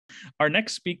Our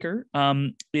next speaker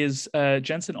is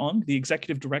Janssen Ong, the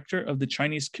Executive Director of the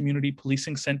Chinese Community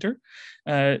Policing Center.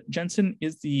 Janssen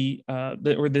is the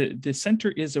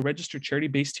center is a registered charity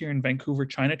based here in Vancouver,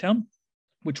 Chinatown,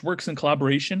 which works in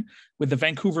collaboration with the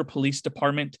Vancouver Police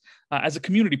Department as a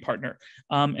community partner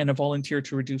and a volunteer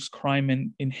to reduce crime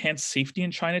and enhance safety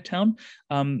in Chinatown.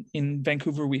 In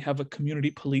Vancouver, we have a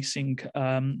community policing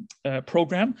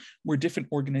program where different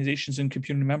organizations and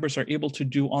community members are able to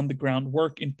do on-the-ground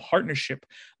work in partnership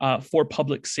for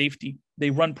public safety. They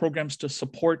run programs to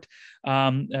support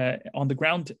on the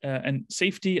ground and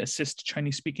safety, assist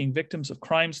Chinese-speaking victims of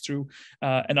crimes through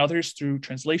and others through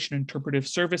translation interpretive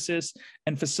services,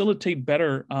 and facilitate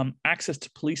better access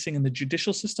to policing in the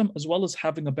judicial system, as well as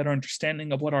having a better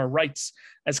understanding of what our rights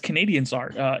as Canadians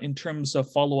are in terms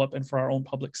of follow-up and for our own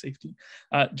public safety.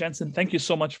 Janssen, thank you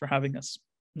so much for having us,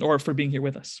 or for being here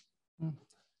with us.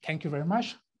 Thank you very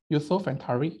much, Yusuf and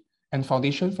Tari, and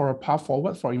Foundation for a Path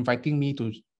Forward for inviting me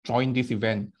to join this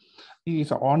event. It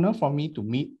is an honor for me to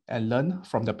meet and learn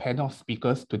from the panel of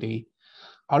speakers today.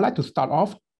 I'd like to start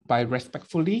off by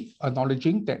respectfully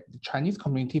acknowledging that the Chinese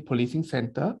Community Policing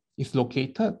Center is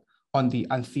located on the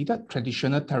unceded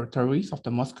traditional territories of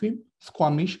the Musqueam,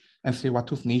 Squamish, and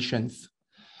Tsleil-Waututh nations.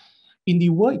 In the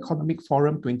World Economic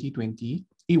Forum 2020,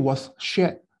 it was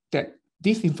shared that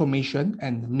disinformation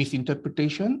and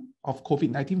misinterpretation of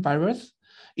COVID-19 virus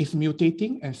is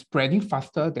mutating and spreading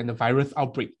faster than the virus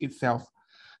outbreak itself.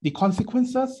 The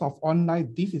consequences of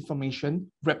online disinformation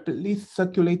rapidly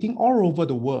circulating all over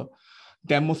the world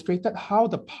demonstrated how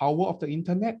the power of the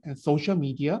internet and social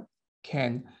media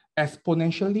can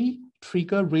exponentially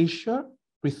trigger racial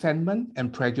resentment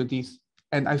and prejudice.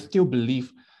 And I still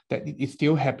believe that it is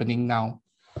still happening now.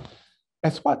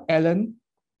 As what Alan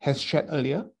has shared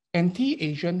earlier,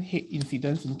 anti-Asian hate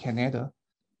incidents in Canada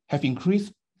have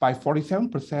increased by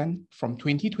 47% from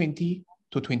 2020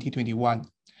 to 2021.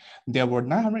 There were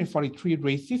 943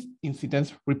 racist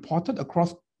incidents reported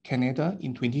across Canada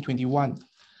in 2021.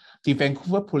 The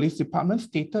Vancouver Police Department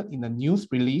stated in a news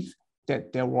release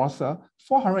that there was a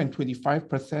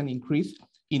 425% increase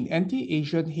in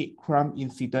anti-Asian hate crime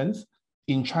incidents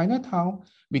in Chinatown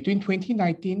between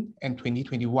 2019 and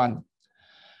 2021.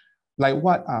 Like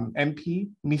what MP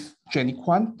Ms. Jenny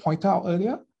Kwan pointed out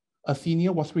earlier, a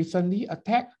senior was recently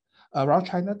attacked around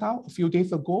Chinatown a few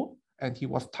days ago, and he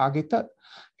was targeted,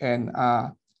 and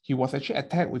he was actually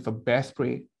attacked with a bear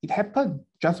spray. It happened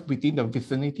just within the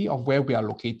vicinity of where we are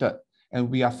located, and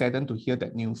we are saddened to hear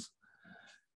that news.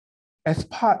 As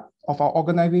part of our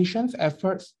organization's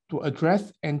efforts to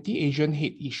address anti-Asian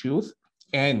hate issues,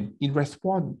 and in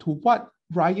response to what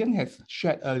Ryan has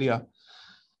shared earlier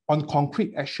on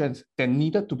concrete actions that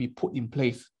needed to be put in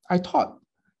place, I thought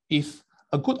it's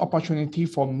a good opportunity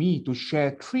for me to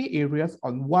share 3 areas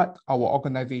on what our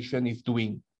organization is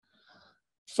doing.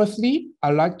 Firstly,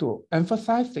 I'd like to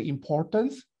emphasize the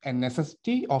importance and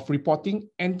necessity of reporting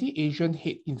anti-Asian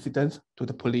hate incidents to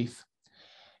the police.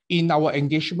 In our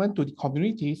engagement to the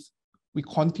communities, we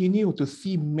continue to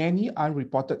see many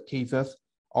unreported cases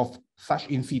of such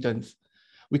incidents.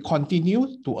 We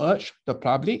continue to urge the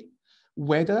public,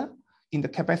 whether in the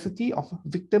capacity of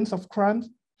victims of crimes,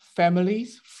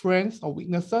 families, friends, or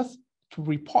witnesses, to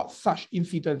report such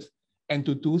incidents and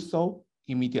to do so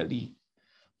immediately.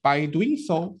 By doing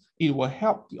so, it will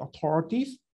help the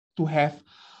authorities to have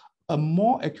a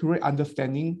more accurate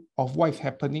understanding of what is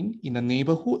happening in the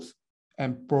neighborhoods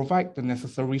and provide the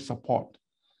necessary support.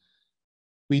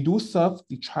 We do serve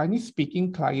the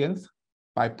Chinese-speaking clients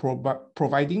by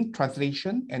providing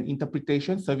translation and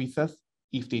interpretation services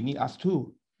if they need us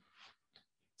to.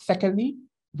 Secondly,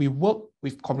 we work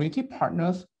with community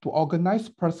partners to organize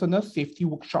personal safety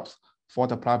workshops for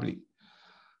the public.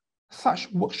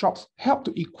 Such workshops help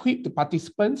to equip the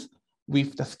participants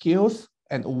with the skills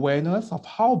and awareness of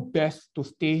how best to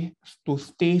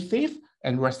stay safe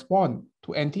and respond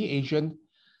to anti-Asian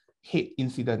hate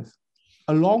incidents.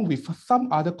 Along with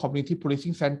some other community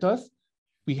policing centers,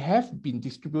 we have been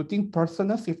distributing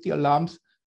personal safety alarms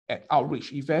at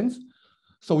outreach events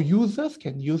so users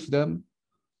can use them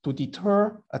to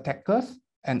deter attackers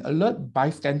and alert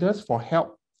bystanders for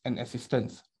help and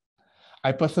assistance.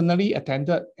 I personally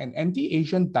attended an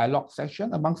anti-Asian dialogue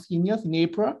session among seniors in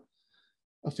April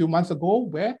a few months ago,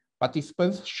 where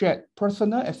participants shared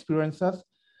personal experiences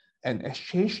and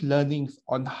exchanged learnings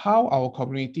on how our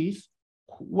communities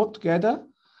work together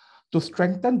to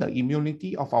strengthen the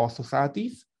immunity of our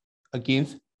societies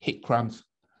against hate crimes.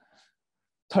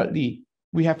 Thirdly,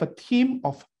 we have a team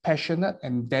of passionate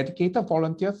and dedicated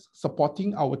volunteers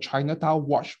supporting our Chinatown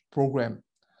Watch program.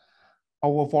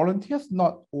 Our volunteers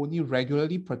not only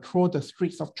regularly patrol the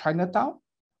streets of Chinatown,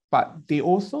 but they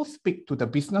also speak to the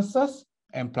businesses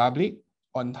and public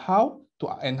on how to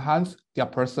enhance their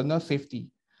personal safety.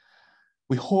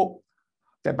 We hope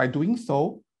that by doing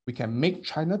so, we can make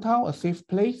Chinatown a safe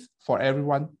place for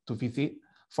everyone to visit,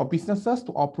 for businesses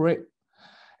to operate,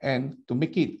 and to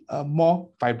make it a more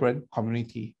vibrant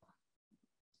community.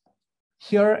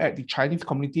 Here at the Chinese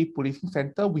Community Policing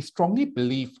Center, we strongly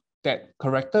believe that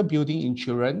character building in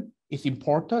children is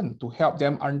important to help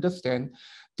them understand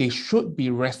they should be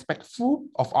respectful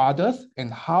of others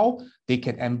and how they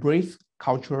can embrace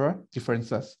cultural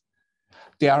differences.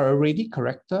 There are already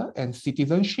character and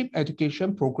citizenship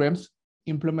education programs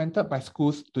implemented by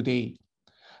schools today.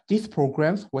 These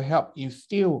programs will help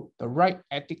instill the right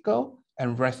ethical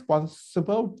and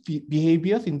responsible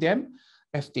behaviors in them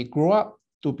as they grow up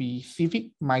to be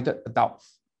civic-minded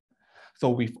adults. So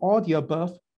with all the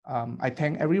above, I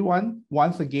thank everyone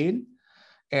once again,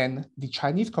 and the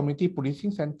Chinese Community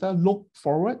Policing Center look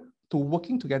forward to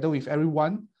working together with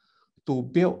everyone to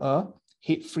build a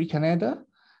hate-free Canada,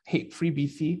 hate-free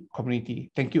BC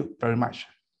community. Thank you very much.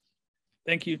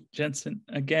 Thank you, Janssen.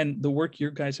 Again, the work you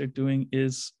guys are doing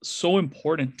is so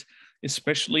important,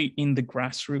 especially in the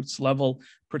grassroots level,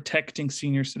 protecting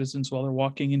senior citizens while they're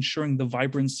walking, ensuring the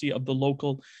vibrancy of the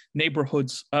local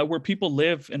neighborhoods where people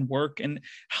live and work, and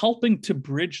helping to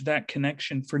bridge that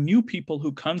connection for new people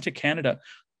who come to Canada,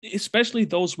 especially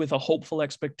those with a hopeful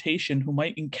expectation who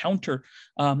might encounter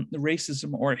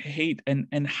racism or hate,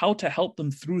 and how to help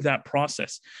them through that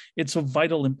process. It's of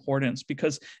vital importance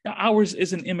because ours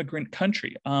is an immigrant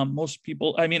country. Most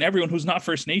people, I mean, everyone who's not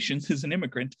First Nations is an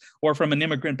immigrant or from an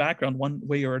immigrant background one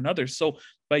way or another. So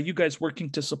by you guys working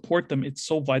to support them, it's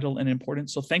so vital and important.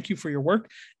 So thank you for your work.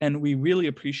 And we really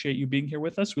appreciate you being here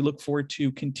with us. We look forward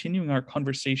to continuing our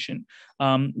conversation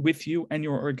with you and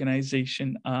your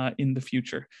organization in the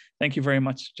future. Thank you very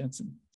much, Janssen.